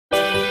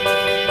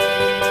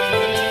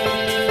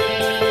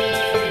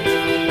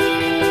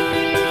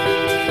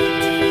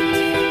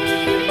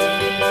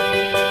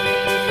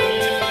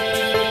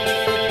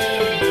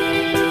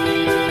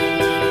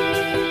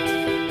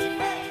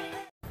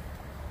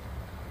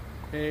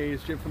Hey,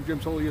 it's Jim from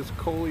Jim's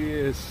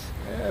Coleus.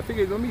 I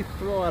figured let me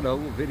throw out a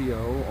little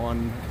video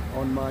on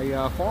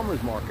my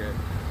farmers market.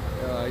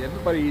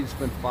 Everybody's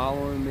been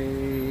following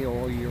me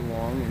all year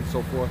long and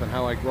so forth, and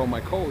how I grow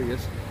my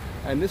Coleus,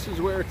 and this is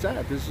where it's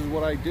at. This is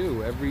what I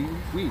do every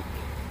week.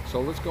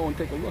 So let's go and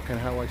take a look at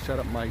how I set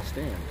up my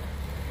stand.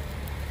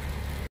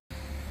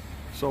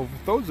 So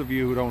for those of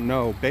you who don't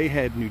know, Bay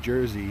Head, New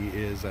Jersey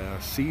is a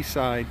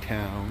seaside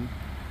town,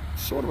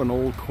 sort of an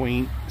old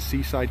quaint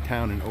seaside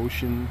town in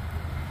Ocean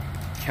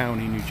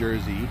County, New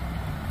Jersey.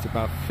 It's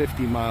about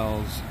 50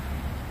 miles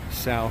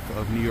south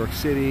of New York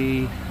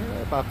City,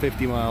 about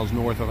 50 miles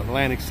north of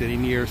Atlantic City,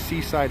 near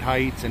Seaside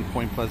Heights and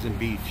Point Pleasant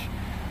Beach.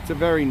 It's a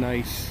very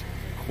nice,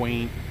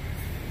 quaint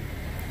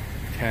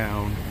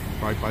town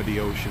right by the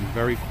ocean.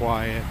 Very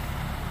quiet,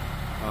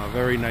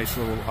 very nice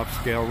little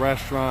upscale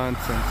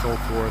restaurants and so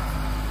forth.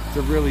 It's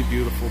a really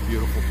beautiful,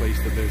 beautiful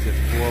place to visit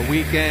for a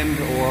weekend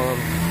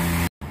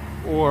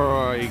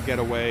or a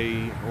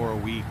getaway or a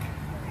week.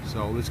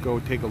 So let's go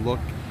take a look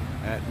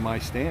at my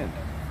stand.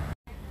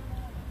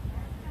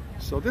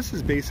 So this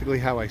is basically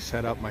how I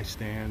set up my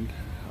stand.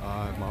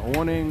 My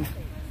awning,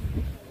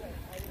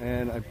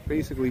 and I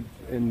basically,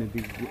 in the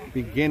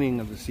beginning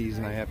of the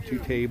season, I have 2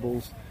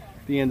 tables.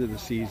 At the end of the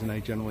season, I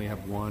generally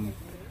have 1.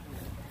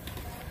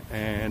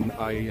 And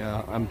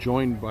I'm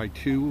joined by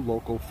 2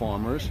 local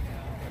farmers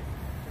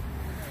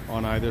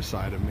on either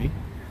side of me.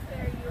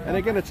 And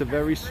again, it's a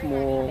very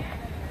small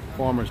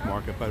farmers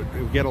market, but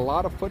we get a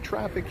lot of foot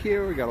traffic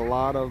here. We got a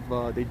lot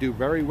of they do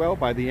very well.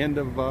 By the end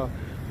of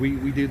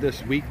we do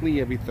this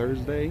weekly, every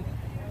Thursday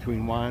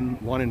between 1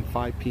 and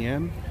 5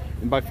 p.m.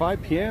 and by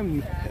 5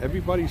 p.m.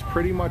 everybody's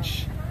pretty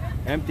much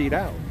emptied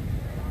out.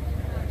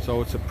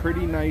 So it's a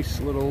pretty nice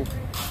little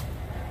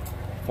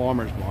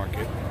farmers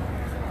market.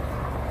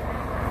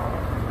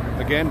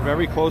 Again,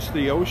 very close to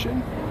the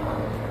ocean.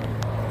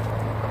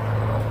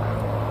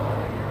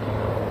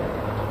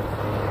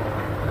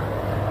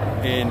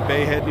 In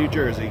Bay Head, New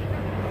Jersey.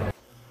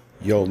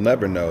 You'll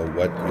never know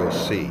what you'll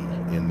see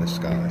in the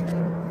sky.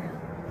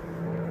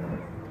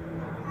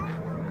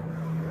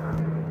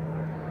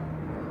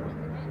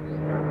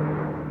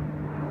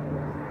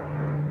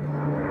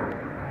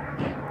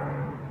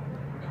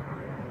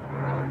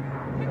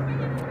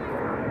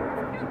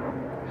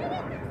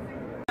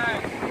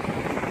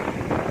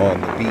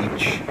 On the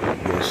beach,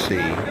 you'll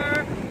see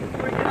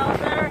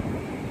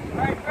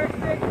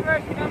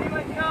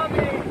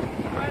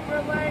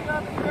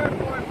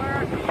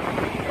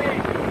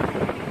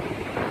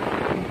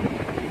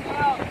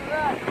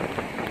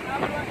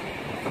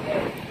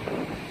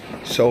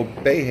So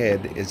Bay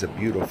Head is a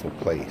beautiful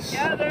place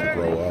to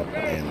grow up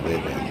and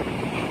live in.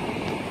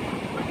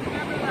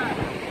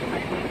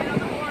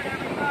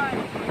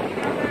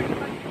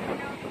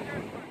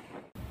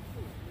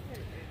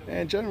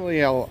 And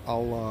generally,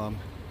 I'll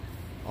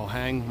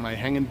hang my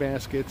hanging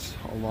baskets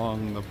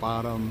along the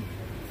bottom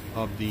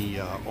of the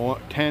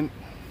tent.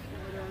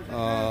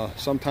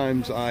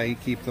 Sometimes I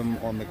keep them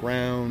on the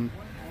ground.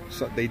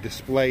 So they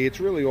display. It's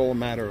really all a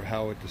matter of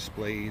how it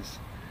displays.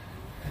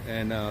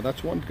 And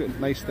that's one good,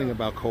 nice thing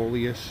about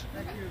Coleus,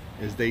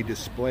 is they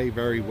display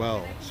very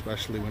well,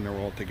 especially when they're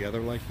all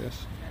together like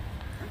this.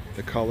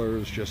 The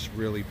colors just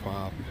really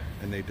pop,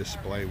 and they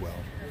display well.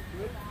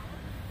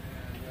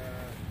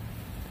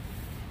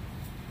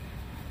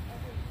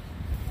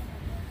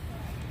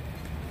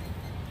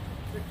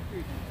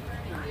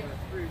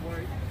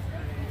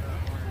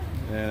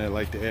 And I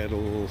like to add a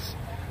little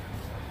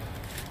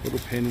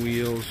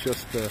pinwheels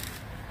just to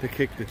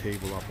kick the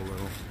table up a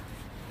little.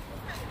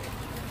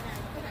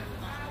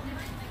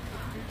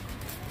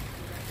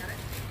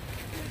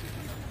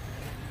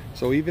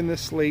 So even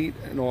this late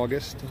in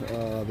August,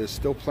 there's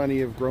still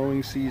plenty of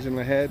growing season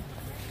ahead.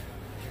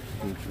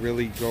 You can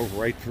really go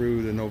right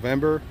through to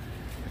November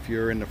if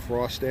you're in the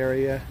frost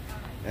area.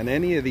 And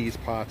any of these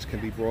pots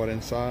can be brought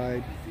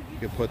inside. You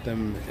can put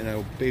them in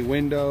a bay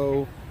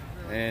window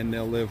and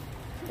they'll live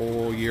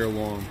all year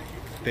long.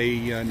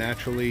 They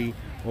naturally,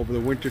 over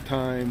the winter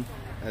time,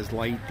 as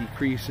light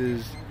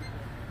decreases,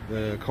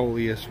 the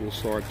Coleus will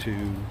start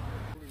to,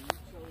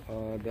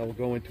 they'll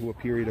go into a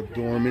period of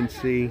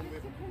dormancy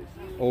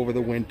over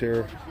the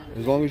winter.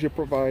 As long as you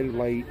provide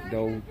light,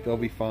 they'll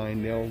be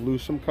fine. They'll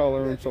lose some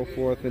color and so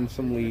forth and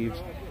some leaves,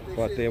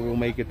 but they will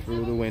make it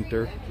through the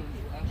winter.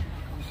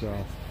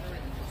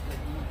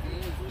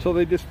 So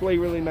they display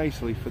really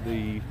nicely for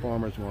the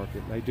farmers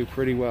market. They do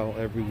pretty well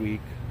every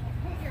week.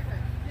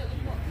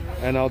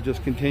 And I'll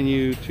just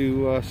continue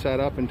to set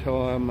up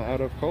until I'm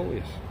out of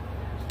Coleus.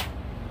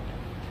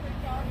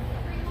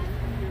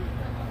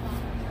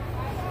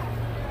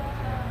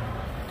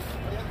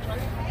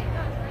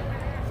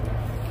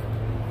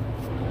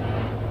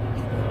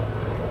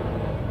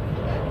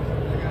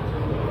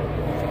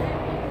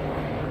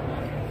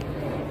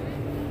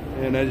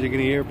 And as you can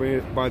hear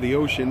by the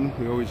ocean,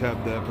 we always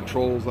have the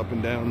patrols up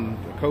and down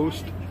the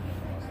coast.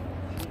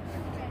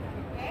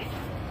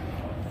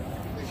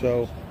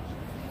 So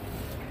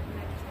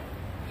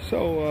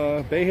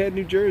Bay Head,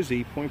 New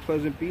Jersey, Point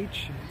Pleasant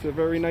Beach. It's a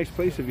very nice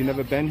place if you've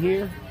never been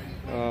here.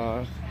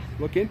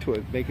 look into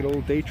it. Make it a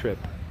little day trip.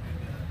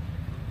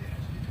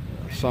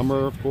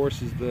 Summer, of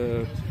course, is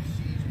the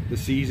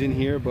season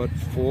here, but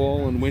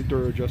fall and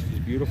winter are just as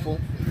beautiful.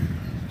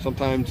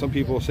 Sometimes some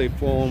people say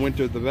fall and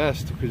winter are the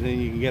best because then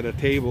you can get a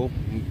table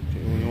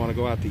when you want to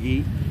go out to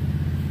eat.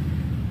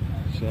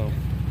 So.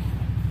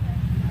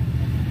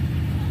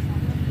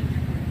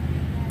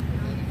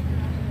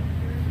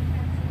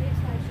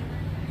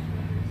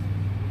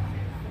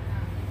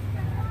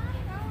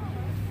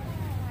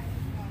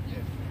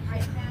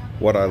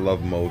 What I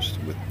love most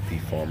with the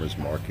farmers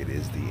market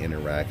is the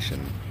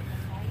interaction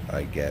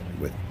I get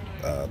with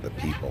the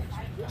people.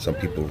 Some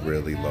people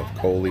really love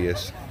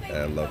Coleus, and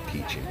I love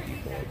teaching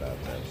people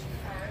about them.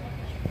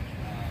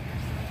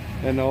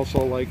 And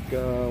also, like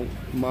a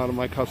lot of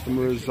my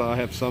customers, I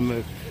have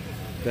some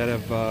that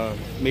have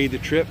made the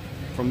trip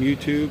from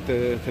YouTube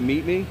to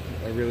meet me.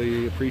 I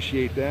really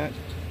appreciate that.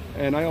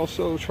 And I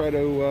also try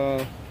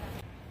to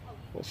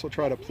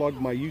plug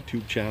my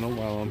YouTube channel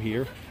while I'm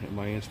here and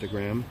my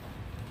Instagram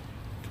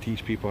to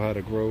teach people how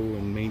to grow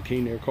and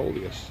maintain their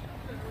Coleus.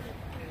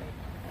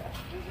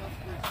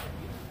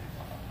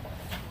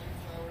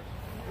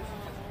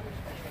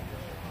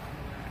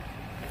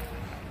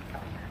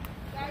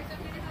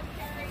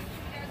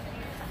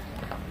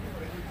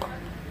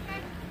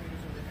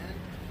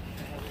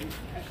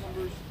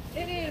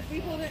 It is. We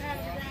pulled it out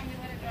of the ground. We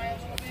let it dry a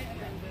little bit.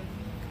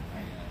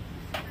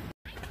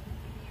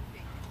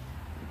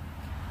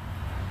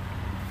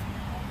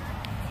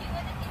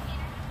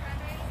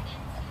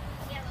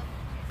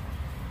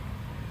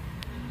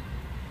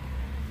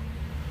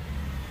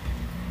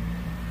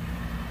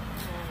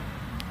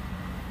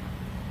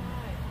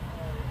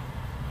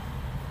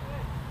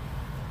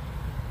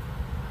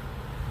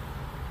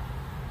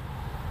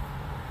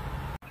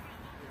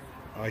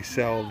 I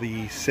sell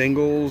the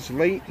singles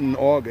late in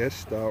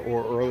August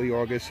or early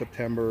August,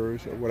 September,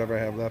 or whatever I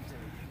have left.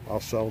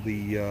 I'll sell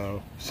the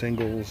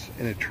singles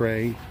in a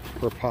tray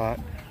per pot,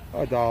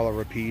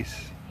 $1 a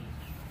piece.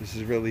 This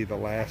is really the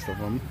last of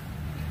them.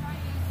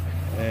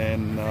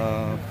 And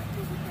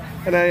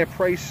I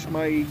price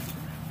my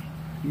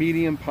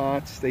medium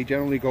pots. They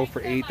generally go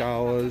for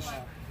 $8,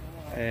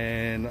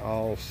 and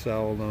I'll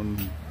sell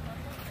them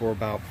for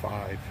about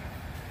 $5.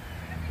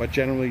 But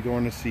generally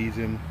during the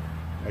season,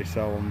 I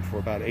sell them for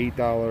about $8,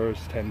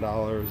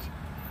 $10,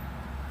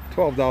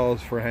 $12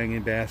 for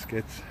hanging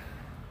baskets.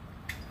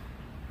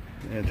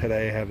 And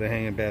today I have the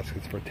hanging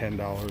baskets for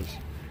 $10.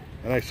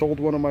 And I sold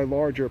one of my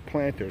larger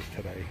planters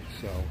today,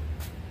 so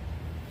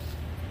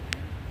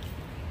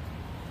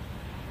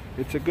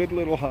it's a good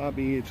little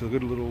hobby. It's a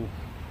good little,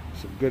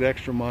 some good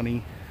extra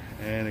money.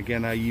 And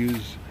again, I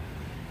use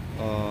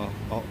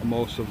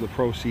most of the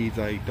proceeds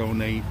I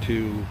donate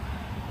to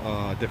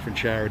different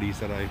charities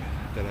that I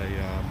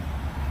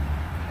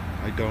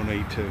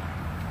donate to.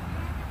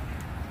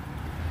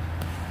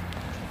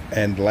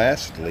 And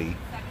lastly,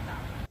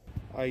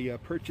 I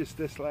purchased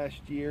this last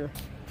year.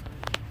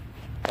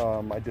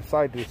 I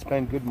decided to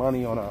spend good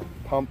money on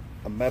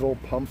a metal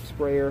pump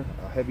sprayer,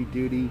 a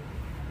heavy-duty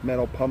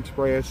metal pump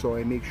sprayer, so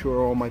I make sure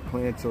all my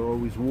plants are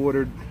always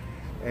watered.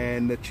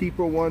 And the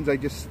cheaper ones, I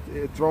just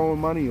throwing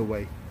money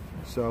away.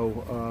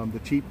 So the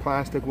cheap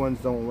plastic ones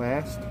don't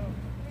last.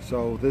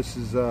 So this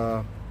is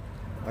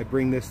I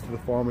bring this to the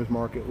farmer's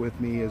market with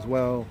me as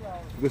well,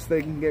 because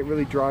they can get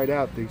really dried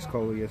out, these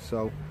Coleus.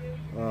 So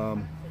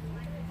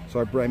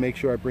I make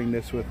sure I bring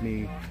this with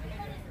me,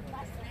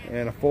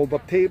 and a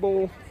fold-up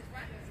table,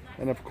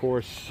 and of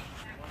course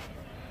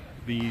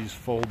these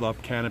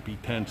fold-up canopy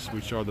tents,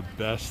 which are the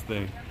best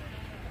thing.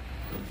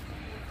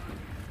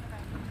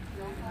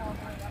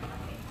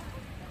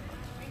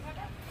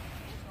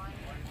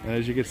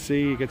 As you can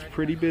see, it gets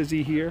pretty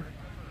busy here.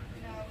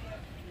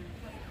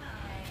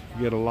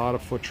 You get a lot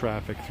of foot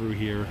traffic through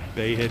here,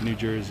 Bayhead, New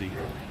Jersey.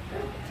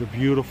 It's a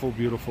beautiful,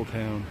 beautiful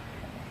town.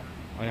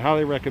 I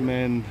highly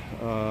recommend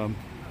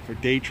for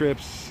day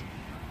trips,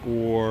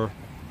 or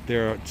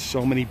there are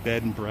so many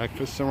bed and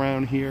breakfasts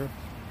around here.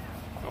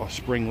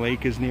 Spring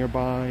Lake is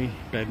nearby,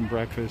 bed and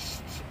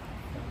breakfasts.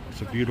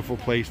 It's a beautiful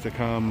place to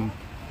come,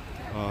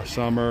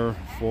 summer,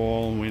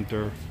 fall,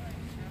 winter.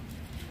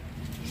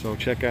 So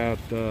check out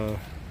the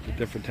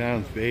different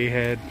towns: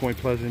 Bayhead, Point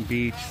Pleasant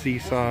Beach,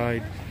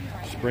 Seaside,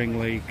 Spring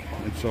Lake,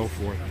 and so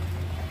forth.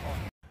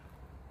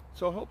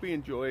 So I hope you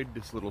enjoyed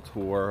this little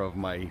tour of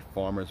my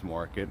farmer's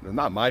market.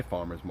 Not my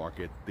farmer's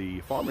market. The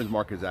farmer's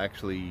market is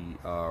actually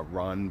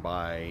run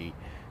by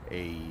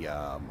a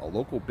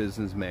local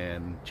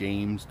businessman,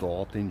 James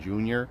Dalton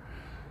Jr.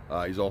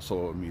 He's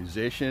also a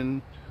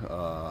musician.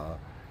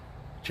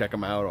 Check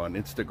him out on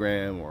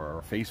Instagram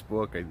or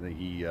Facebook. I think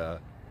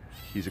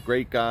he's a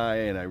great guy,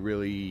 and I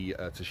really,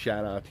 it's a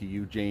shout out to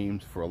you,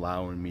 James, for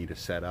allowing me to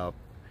set up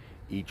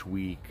each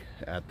week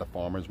at the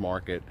farmer's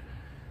market.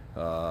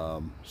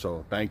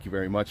 So thank you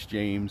very much,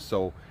 James.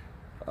 So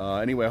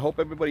anyway, I hope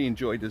everybody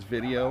enjoyed this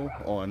video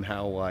on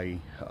how I,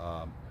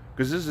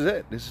 because this is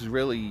it. This is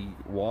really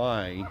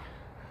why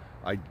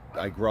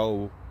I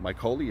grow my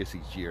Coleus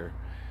each year.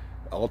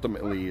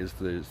 Ultimately is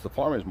the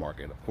farmer's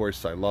market. Of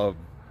course, I love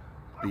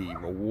the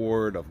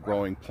reward of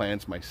growing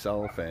plants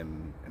myself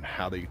and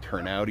how they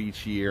turn out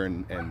each year,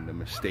 and the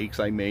mistakes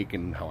I make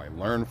and how I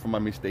learn from my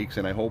mistakes.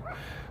 And I hope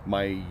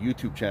my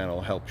YouTube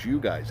channel helps you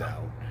guys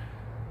out,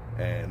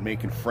 and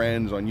making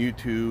friends on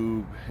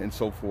YouTube and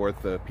so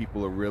forth.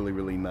 People are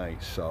really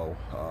nice. So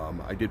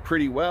I did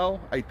pretty well.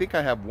 I think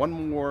I have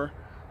one more.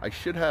 I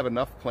should have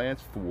enough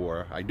plants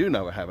for, I do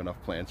now have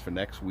enough plants for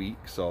next week.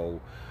 So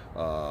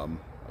I'm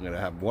going to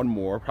have one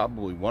more,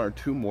 probably 1 or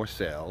 2 more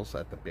sales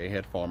at the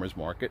Bayhead Farmers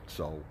Market.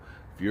 So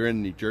if you're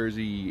in the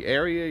Jersey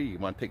area, you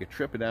want to take a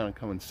trip down and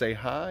come and say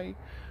hi,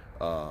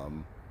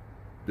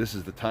 this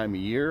is the time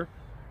of year.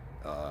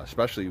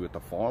 Especially with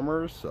the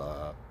farmers,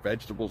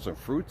 vegetables and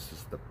fruits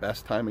is the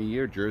best time of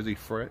year. Jersey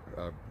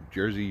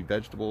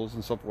vegetables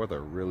and so forth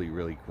are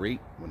really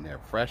great when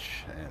they're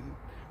fresh and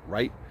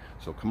ripe.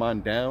 So come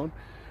on down.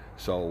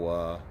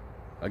 So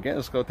again,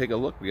 let's go take a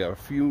look. We got a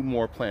few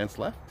more plants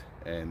left,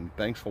 and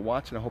thanks for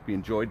watching. I hope you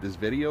enjoyed this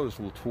video, this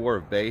little tour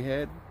of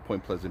Bayhead,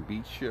 Point Pleasant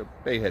Beach,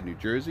 Bayhead, New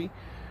Jersey,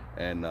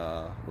 and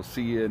we'll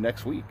see you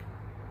next week.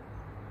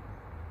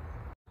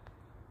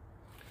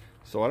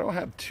 So I don't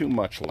have too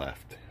much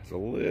left. A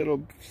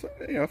little,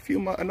 a few,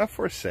 enough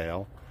for a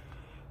sale.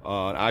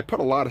 I put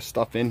a lot of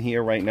stuff in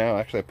here right now.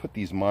 Actually, I put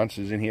these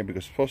monsters in here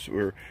because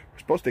we're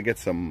supposed to get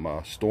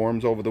some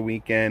storms over the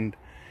weekend,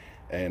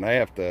 and I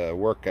have to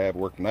work. I have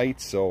work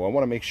nights, so I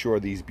want to make sure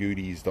these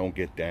beauties don't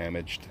get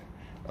damaged.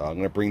 I'm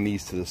going to bring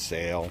these to the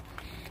sale.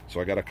 So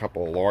I got a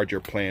couple of larger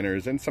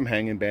planters and some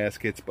hanging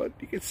baskets, but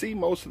you can see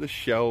most of the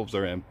shelves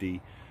are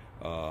empty.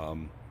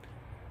 It's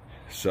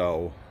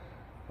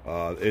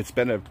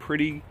been a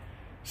pretty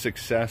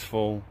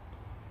successful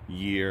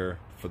year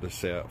for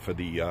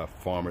the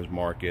farmers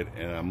market,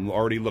 and I'm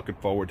already looking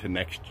forward to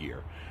next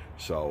year.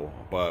 So,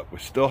 but we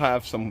still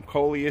have some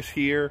Coleus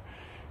here,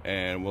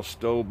 and we'll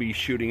still be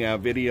shooting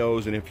out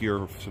videos. And if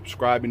you're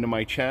subscribing to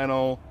my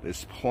channel,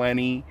 there's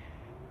plenty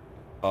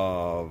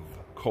of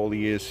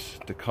Coleus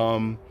to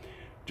come.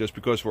 Just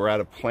because we're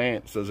out of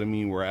plants doesn't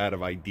mean we're out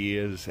of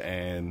ideas,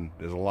 and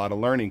there's a lot of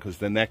learning, because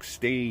the next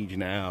stage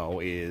now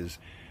is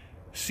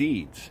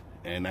seeds.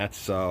 And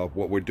that's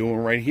what we're doing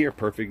right here.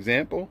 Perfect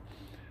example.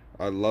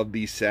 I love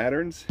these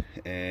Saturns,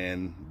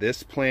 and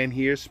this plant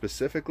here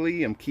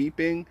specifically I'm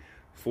keeping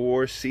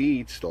for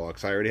seed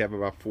stalks. I already have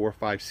about 4 or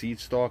 5 seed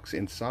stalks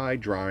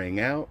inside drying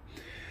out.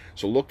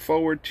 So look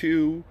forward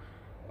to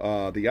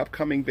the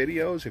upcoming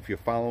videos. If you're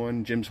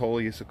following Jim's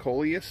Holiest of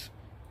Coleus,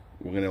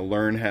 we're going to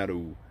learn how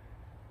to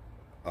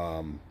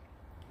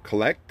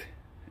collect,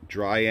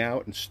 dry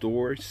out, and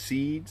store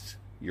seeds,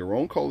 your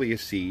own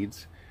Coleus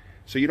seeds,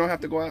 so you don't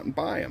have to go out and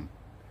buy them.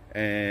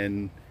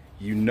 And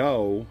you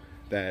know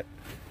that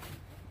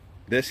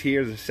this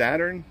here is a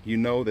Saturn. You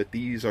know that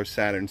these are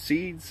Saturn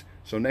seeds.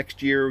 So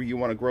next year you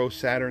want to grow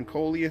Saturn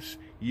Coleus,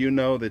 you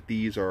know that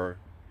these are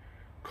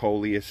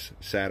Coleus,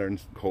 Saturn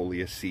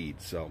Coleus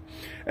seeds. So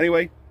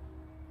anyway,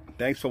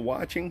 thanks for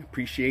watching.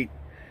 Appreciate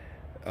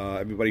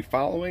everybody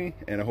following,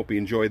 and I hope you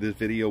enjoyed this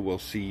video. We'll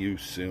see you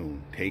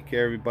soon. Take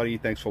care, everybody.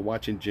 Thanks for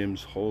watching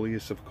Jim's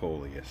Holiest of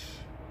Coleus.